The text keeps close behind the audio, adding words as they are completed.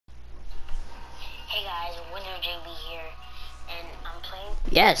Hey guys, Winner JB here, and I'm playing.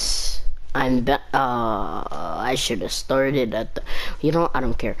 Yes, I should have started at the. You know, I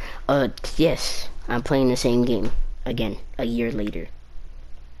don't care. Yes, I'm playing the same game again a year later.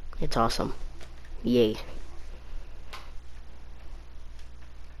 It's awesome. Yay.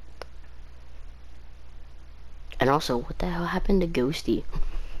 And also, what the hell happened to Ghosty?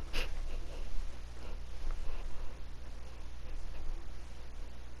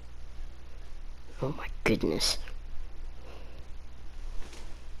 Oh my goodness.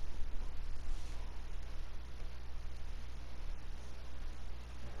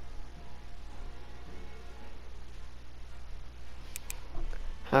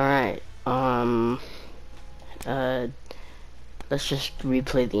 Alright, uh, let's just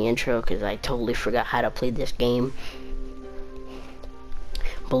replay the intro because I totally forgot how to play this game.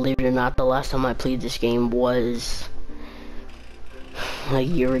 Believe it or not, the last time I played this game was a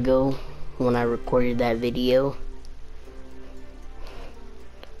year ago when I recorded that video.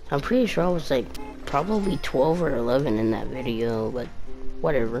 I'm pretty sure I was like probably 12 or 11 in that video, but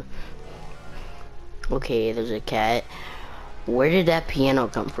whatever. Okay, there's a cat. Where did that piano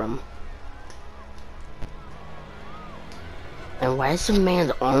come from? And why is the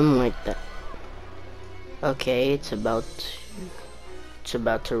man's arm like that? Okay, it's about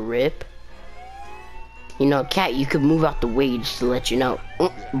to rip. You know, cat, you could move out the way just to let you know.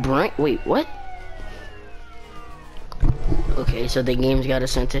 Oh, Brent, wait, what? Okay, so the game's got a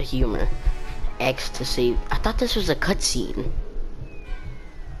sense of humor. X to save. I thought this was a cutscene.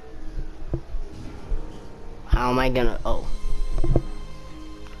 How am I gonna? Oh.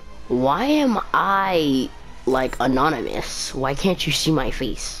 Why am I like anonymous? Why can't you see my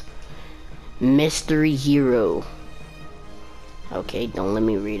face? Mystery hero. Okay, don't let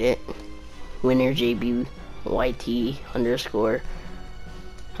me read it. Winner JB YT underscore.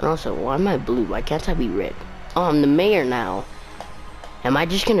 And also, why am I blue? Why can't I be red? Oh, I'm the mayor now. Am I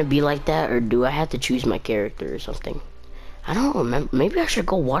just gonna be like that, or do I have to choose my character or something? I don't remember. Maybe I should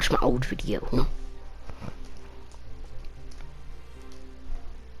go watch my old video. No?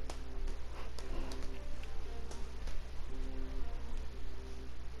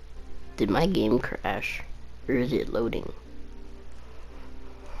 Did my game crash? Or is it loading?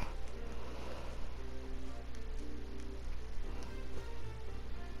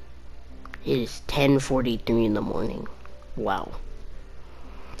 It is 10:43 in the morning. Wow.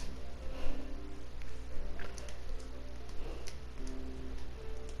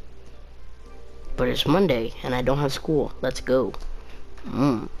 But it's Monday and I don't have school. Let's go.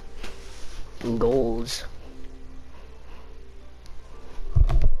 Goals.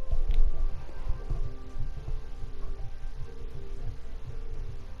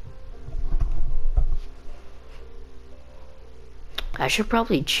 I should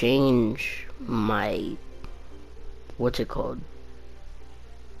probably change my, what's it called?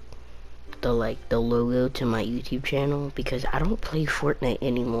 The logo to my YouTube channel because I don't play Fortnite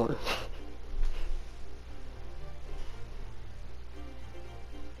anymore.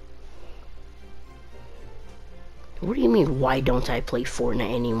 What do you mean, why don't I play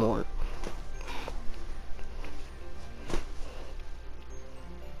Fortnite anymore?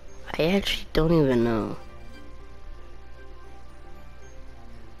 I actually don't even know.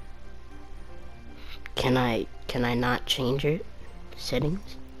 Can I not change it?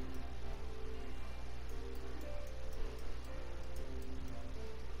 Settings?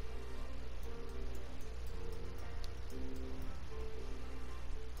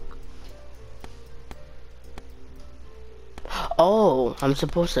 Oh, I'm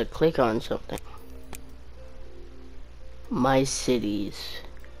supposed to click on something. My cities.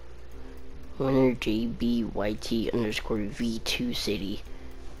 Winner JBYT underscore V2 city.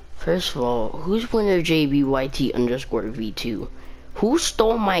 First of all, who's Winner JBYT underscore V2? Who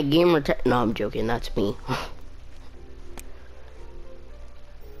stole my gamer tag? No, I'm joking, that's me.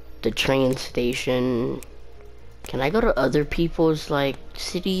 The train station. Can I go to other people's, like,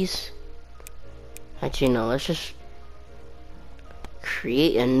 cities? Actually, no, let's just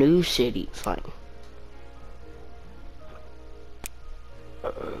create a new city. Fine.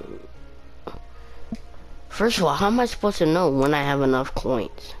 First of all, how am I supposed to know when I have enough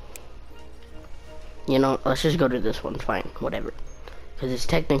coins? You know, let's just go to this one. Fine, whatever. Because it's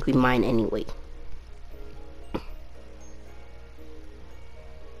technically mine anyway.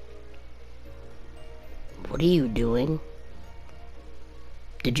 What are you doing?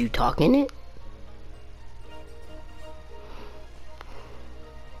 Did you talk in it?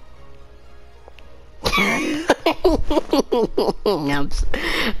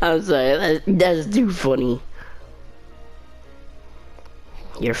 I'm sorry, that's too funny.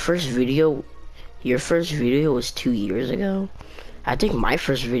 Your first video, Your first video was 2 years ago? I think my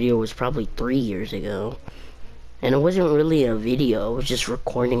first video was probably 3 years ago. And it wasn't really a video, it was just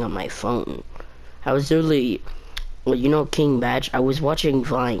recording on my phone. I was literally, well, you know King Batch? I was watching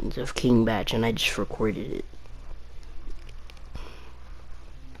vines of King Batch and I just recorded it.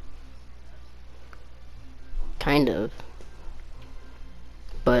 Kind of.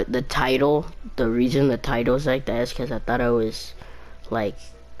 But the title, the reason the title's like that is because I thought I was, like,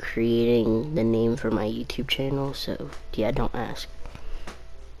 creating the name for my YouTube channel, so, yeah, don't ask.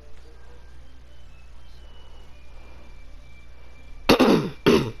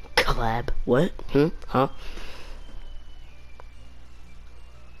 Collab. What? Huh?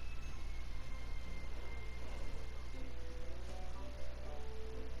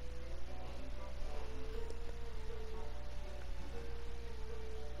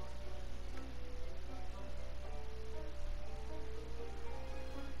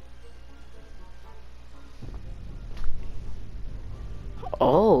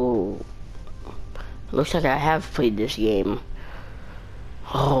 Oh, looks like I have played this game.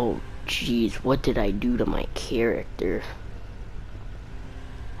 Oh, jeez, what did I do to my character?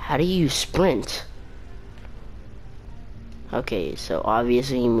 How do you sprint? Okay, so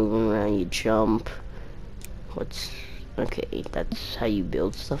obviously moving around, you jump. Okay, that's how you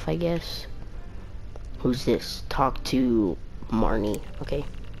build stuff, I guess. Who's this? Talk to Marnie, okay.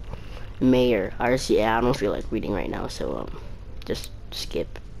 Mayor, I don't feel like reading right now, so, just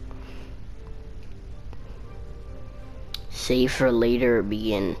skip. Save for later or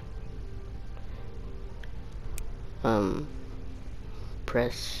begin.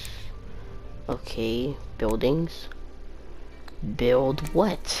 Press. Okay, buildings. Build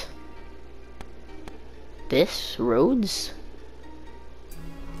what? This? Roads?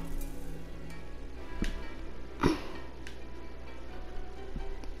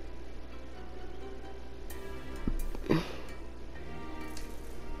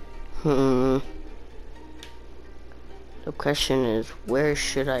 The question is, where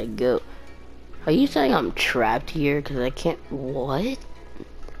should I go? Are you saying I'm trapped here? Because I can't... What?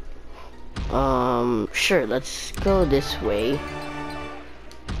 Sure, let's go this way.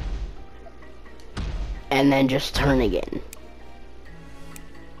 And then just turn again.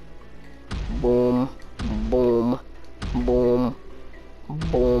 Boom, boom, boom,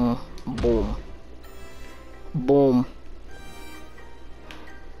 boom, boom, boom.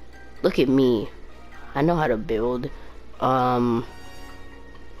 Look at me. I know how to build. And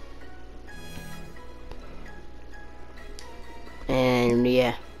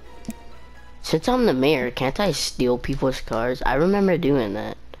yeah. Since I'm the mayor, can't I steal people's cars? I remember doing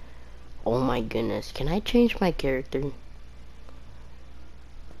that. Oh my goodness. Can I change my character?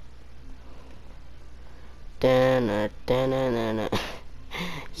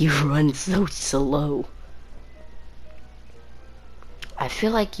 You run so slow. I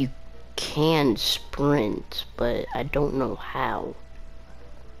feel like you can sprint, but I don't know how.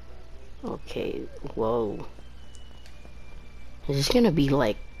 Okay, whoa. Is this gonna be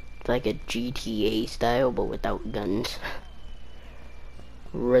like a GTA style, but without guns?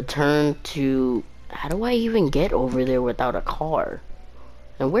 Return to... How do I even get over there without a car?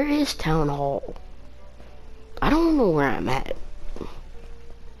 And where is Town Hall? I don't know where I'm at.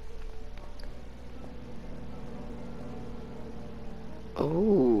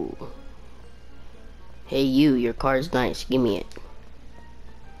 Oh. Hey you, your car's nice. Give me it.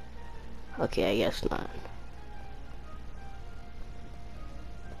 Okay, I guess not.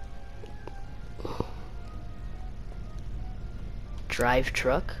 Drive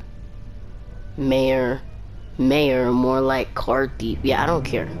truck? Mayor, more like car thief. Yeah, I don't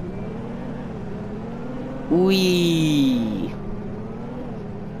care. Wee.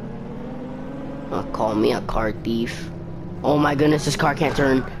 Call me a car thief. Oh my goodness, this car can't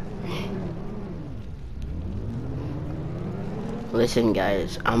turn. Listen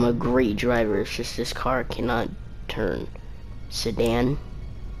guys, I'm a great driver, it's just this car cannot turn. Sedan?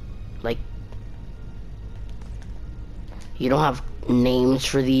 Like, you don't have names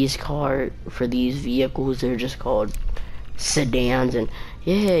for these vehicles, they're just called sedans. And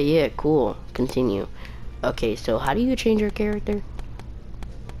yeah, cool, continue. Okay, so how do you change your character?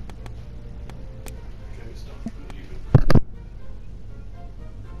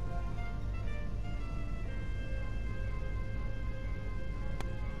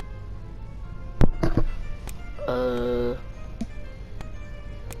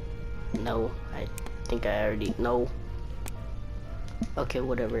 No, I think I already know. Okay,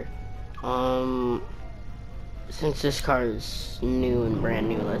 whatever. Since this car is new and brand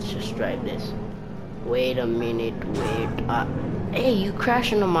new, let's just drive this. Wait a minute, wait. Hey, you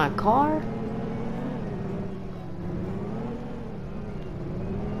crashed into my car?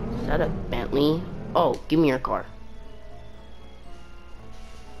 that a Bentley? Oh, give me your car.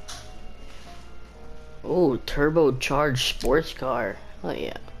 Oh, turbocharged sports car. Oh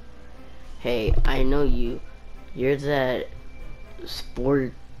yeah. Hey, I know you. You're that sportscaster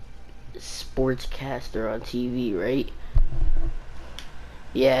on TV, right?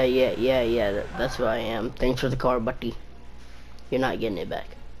 Yeah. That's who I am. Thanks for the car, buddy. You're not getting it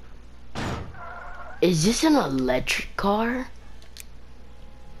back. Is this an electric car?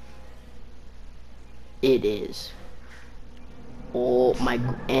 It is. Oh my,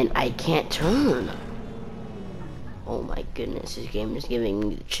 and I can't turn. Oh my goodness, this game is giving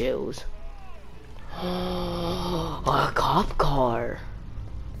me the chills. A cop car.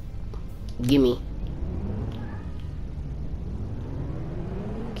 Gimme.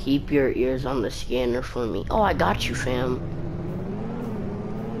 Keep your ears on the scanner for me. Oh, I got you, fam.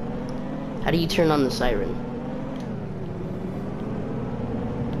 How do you turn on the siren?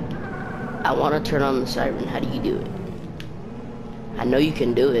 I want to turn on the siren. How do you do it? I know you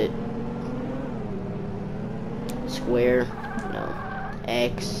can do it. Square, no.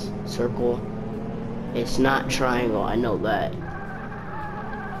 X, circle. It's not triangle, I know that.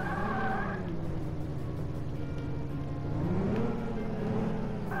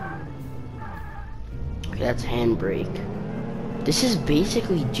 Okay, that's handbrake. This is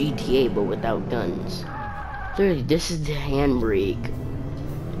basically GTA, but without guns. Literally, this is the handbrake.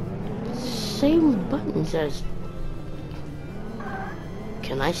 Same buttons as...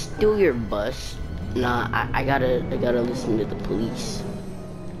 Can I steal your bus? Nah, I gotta listen to the police.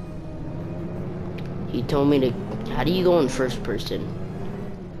 He told me to... How do you go in first person?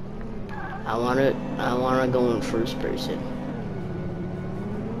 I wanna go in first person.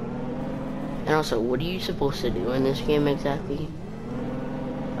 And also, what are you supposed to do in this game exactly?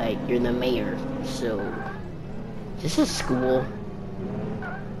 Like, you're the mayor, so... Is this a school?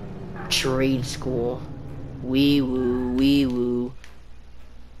 Trade school. Wee woo, wee woo.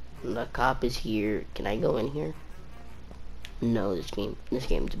 The cop is here. Can I go in here? No, this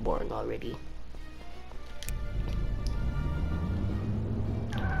game's boring already.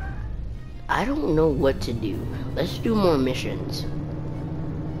 I don't know what to do. Let's do more missions.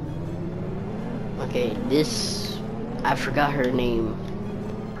 Okay, this... I forgot her name.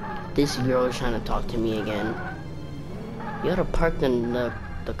 This girl is trying to talk to me again. You gotta park the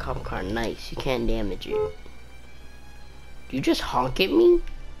cop car nice. You can't damage it. You just honk at me?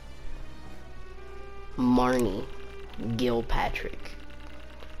 Marnie Gilpatrick.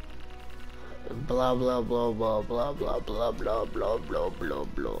 Blah blah blah blah blah blah blah blah blah blah blah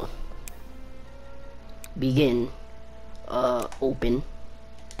blah. Begin. Open.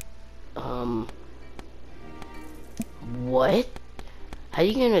 What? How are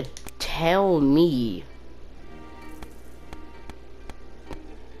you gonna tell me?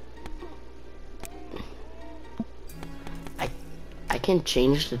 I can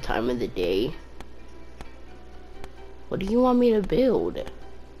change the time of the day. What do you want me to build?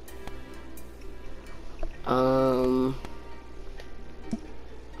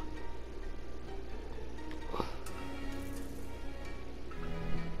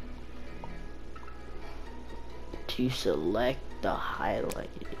 To select the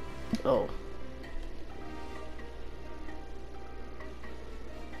highlighted. Oh.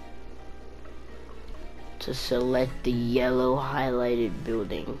 To select the yellow highlighted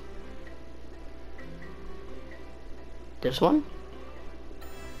building. This one?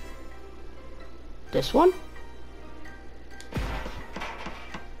 This one?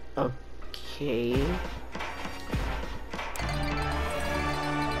 Okay.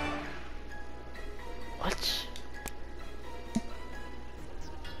 What?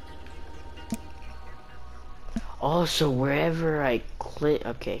 Oh, so wherever I click,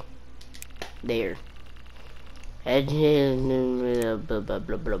 okay. There. Blah, blah,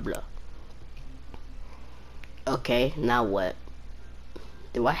 blah, blah, blah. Okay, now what?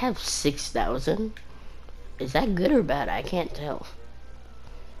 Do I have 6,000? Is that good or bad? I can't tell.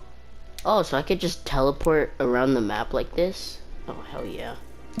 Oh, so I could just teleport around the map like this? Oh, hell yeah.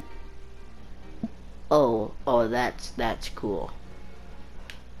 Oh, that's cool.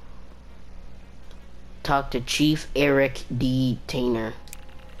 Talk to Chief Eric D. Tainer.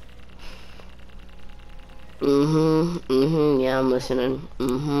 Yeah, I'm listening.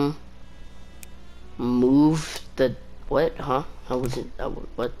 Move the... What? Huh? How was it?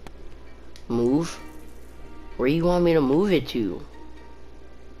 What? Move? Where you want me to move it to?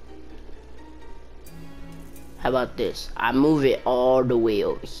 How about this? I move it all the way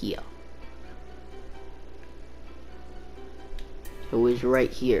over here. It was right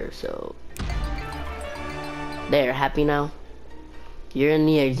here, so... There, happy now? You're in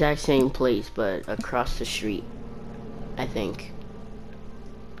the exact same place, but across the street, I think.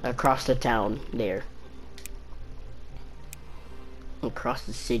 Across the town, there. Across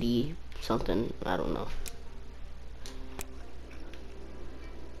the city, something, I don't know.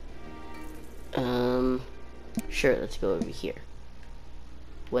 Sure, let's go over here.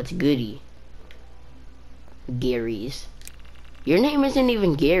 What's goody? Gary's. Your name isn't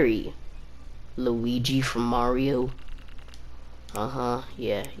even Gary. Luigi from Mario. Uh-huh,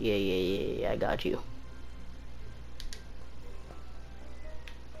 yeah, I got you.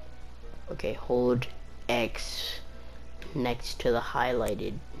 Okay, hold X next to the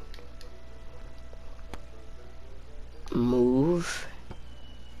highlighted. Move.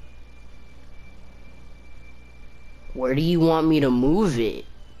 Where do you want me to move it?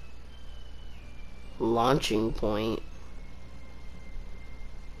 Launching point.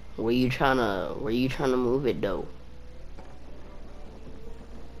 Where you trying to move it though?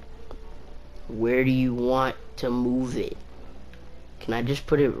 Where do you want to move it? Can I just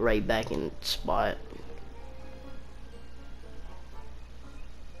put it right back in its spot?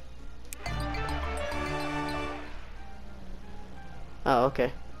 Oh,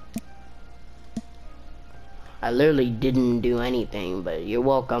 okay. I literally didn't do anything, but you're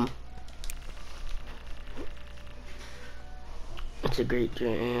welcome. It's a great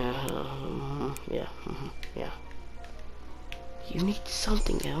dream. Yeah. You need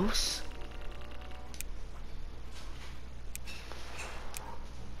something else?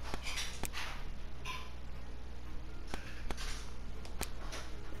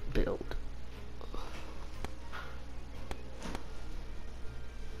 Build.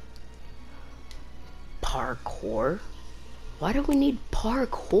 Parkour? Why do we need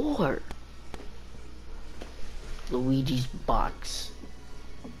parkour? Luigi's box.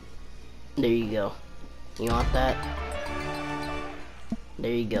 There you go. You want that?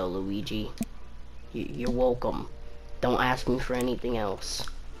 There you go, Luigi. You're welcome. Don't ask me for anything else.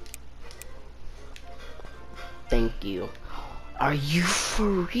 Thank you. Are you for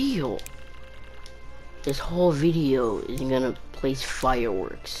real? This whole video is gonna place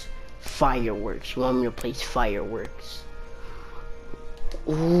fireworks. Fireworks. You want me to place fireworks?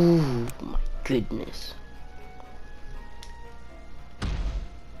 Ooh, my goodness.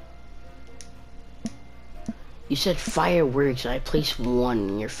 You said fireworks, I placed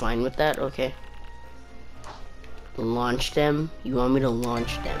one. You're fine with that? Okay. Launch them? You want me to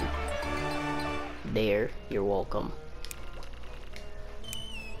launch them? There, you're welcome.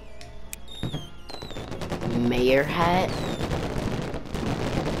 Mayor hat?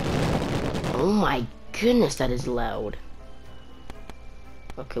 Oh my goodness, that is loud.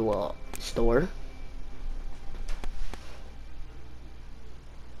 Okay, well, store.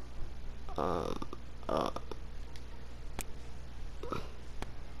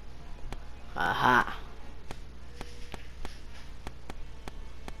 Aha.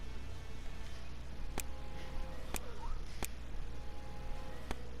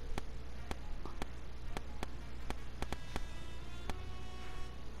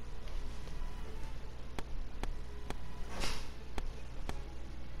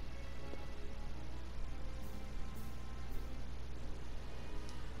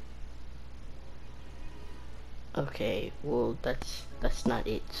 Okay, well, that's not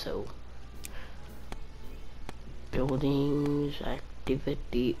it, so. Buildings,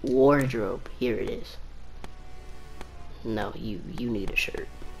 activity, wardrobe, here it is. No, you need a shirt.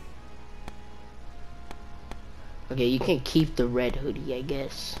 Okay, you can keep the red hoodie, I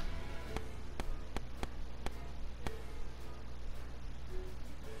guess.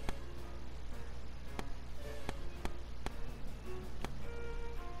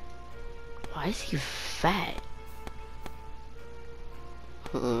 Why is he fat?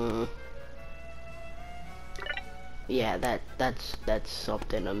 Yeah, that's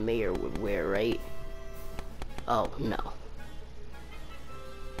something a mayor would wear, right? Oh no.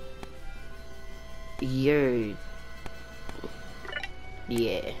 Yeah.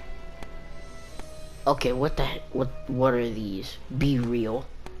 Okay, what are these? Be real.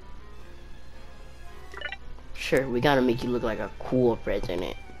 Sure, we gotta make you look like a cool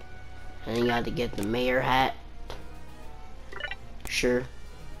president. And you got to get the mayor hat. Sure.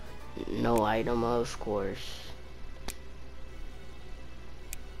 No item, of course.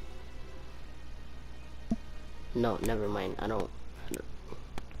 No, never mind. I don't.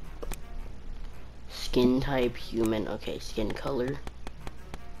 Skin type human. Okay, skin color.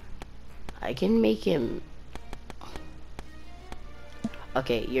 I can make him.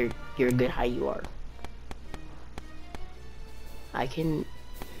 Okay, you're good how you are. I can.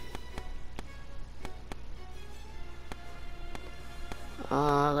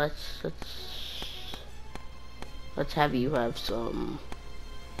 Let's have you have some.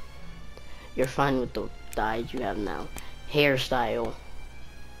 You're fine with the dyes you have now. Hairstyle.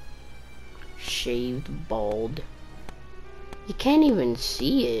 Shaved, bald. You can't even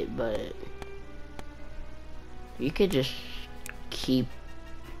see it, but you could just keep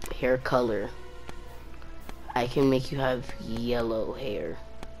hair color. I can make you have yellow hair.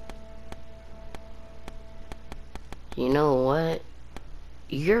 You know what?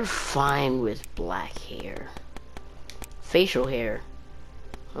 You're fine with black hair. Facial hair.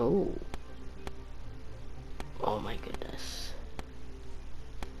 Oh. Oh my goodness.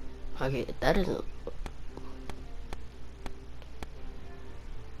 Okay, that isn't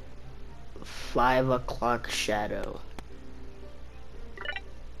 5 o'clock shadow.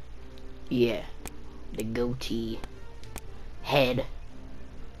 Yeah. The goatee. Head.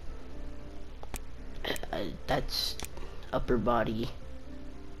 That's upper body.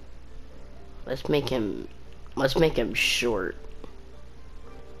 Let's make him short.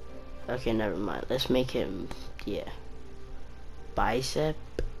 Okay, never mind. Let's make him, yeah. Bicep.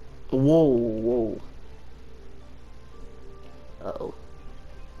 Whoa, whoa. Uh-oh.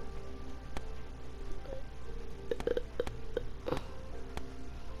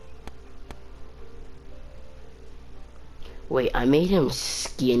 Wait, I made him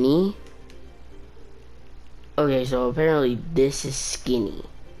skinny? Okay, so apparently this is skinny.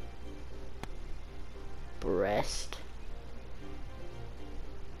 Breast.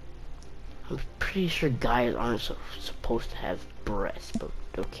 I'm pretty sure guys aren't supposed to have breasts, but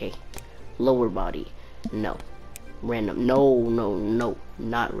okay. Lower body. No. Random. No, no, no.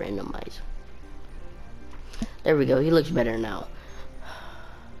 Not randomize. There we go. He looks better now.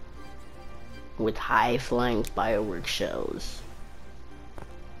 With high-flying fireworks shows.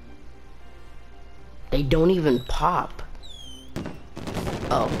 They don't even pop.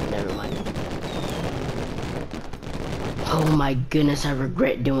 Oh, never mind. Oh my goodness, I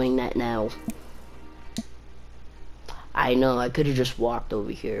regret doing that now. I know, I could have just walked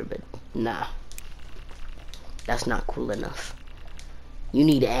over here, but nah. That's not cool enough. You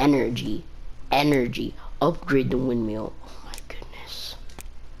need energy. Energy. Upgrade the windmill. Oh my goodness.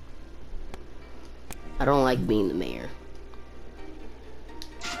 I don't like being the mayor.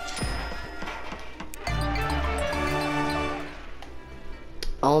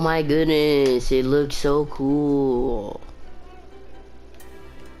 Oh my goodness, it looks so cool.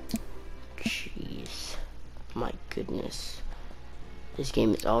 Jeez. My goodness. This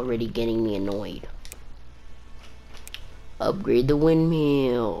game is already getting me annoyed. Upgrade the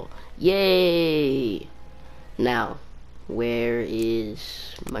windmill. Yay! Now, where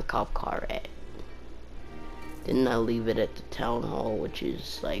is my cop car at? Didn't I leave it at the town hall, which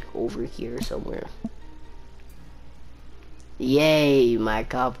is like over here somewhere? Yay, my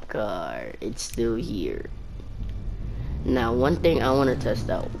cop car. It's still here. Now, one thing I want to test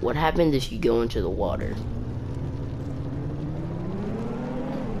out. What happens if you go into the water?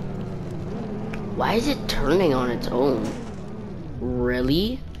 Why is it turning on its own?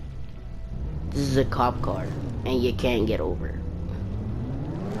 Really? This is a cop car, and you can't get over.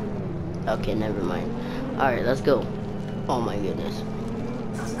 Okay, never mind. Alright, let's go. Oh my goodness.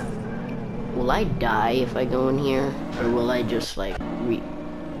 Will I die if I go in here? Or will I just like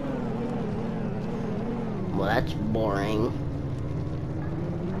Well, that's boring.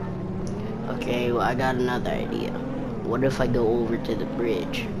 Okay, well I got another idea. What if I go over to the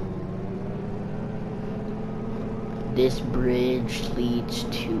bridge? This bridge leads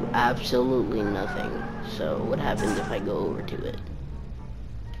to absolutely nothing. So what happens if I go over to it?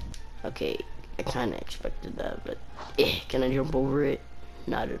 Okay, I kinda expected that, but can I jump over it?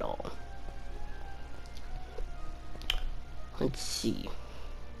 Not at all. Let's see.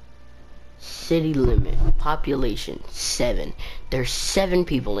 City limit. Population 7. There's 7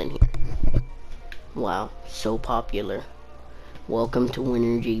 people in here. Wow, so popular. Welcome to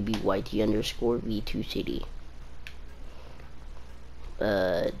Winner JBYT underscore V2 City.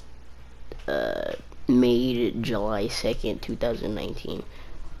 Made July 2nd, 2019.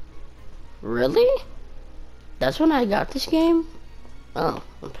 Really? That's when I got this game? Oh,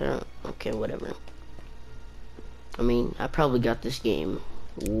 apparently. Okay, whatever. I mean, I probably got this game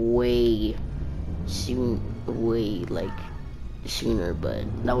way sooner,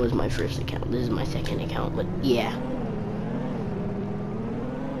 but that was my first account. This is my second account, but yeah.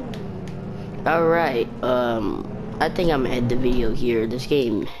 Alright, I think I'm gonna end the video here. This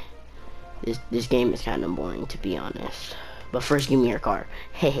game is kind of boring, to be honest. But first, give me your car.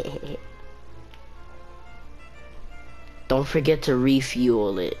 Hey. Don't forget to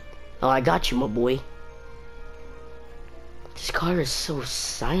refuel it. Oh, I got you, my boy. This car is so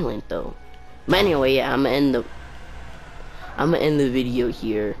silent though. But anyway, yeah, I'm gonna end the video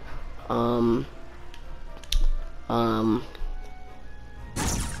here. Um, um,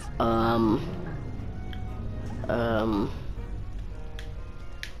 um,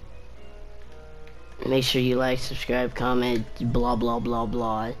 make sure you like, subscribe, comment, blah blah blah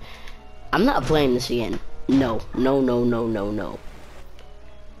blah. I'm not playing this again. No, no, no, no, no, no.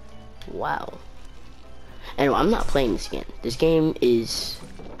 Wow. Anyway, I'm not playing this again. This game is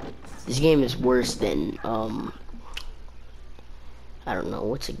worse than I don't know,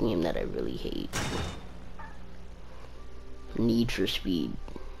 what's a game that I really hate? Need for Speed.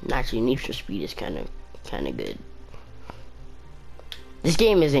 Actually, Need for Speed is kind of good. This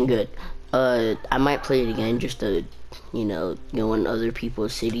game isn't good. I might play it again just to, you know, go in other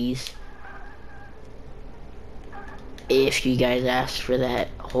people's cities. If you guys ask for that,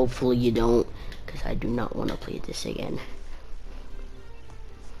 hopefully you don't, because I do not want to play this again.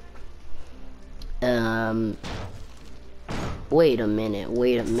 Wait a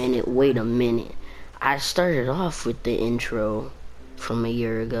minute. I started off with the intro from a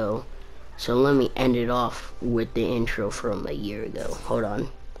year ago. So let me end it off with the intro from a year ago. Hold on.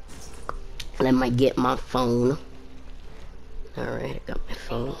 Let me get my phone. Alright, I got my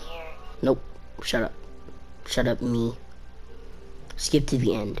phone. Nope. Shut up. Shut up, me. Skip to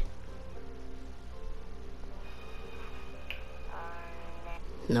the end.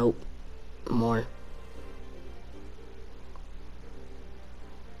 Nope. More.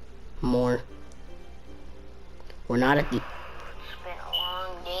 More. We're not at the... Spent a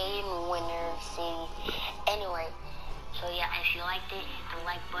long day in Winter City. Anyway, so yeah, if you liked it, hit the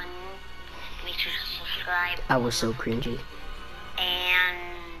like button. Make sure to subscribe. I was so cringy.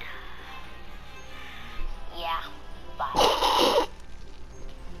 And yeah, bye.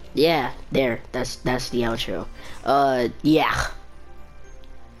 Yeah, there. That's the outro. Yeah.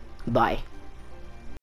 Bye.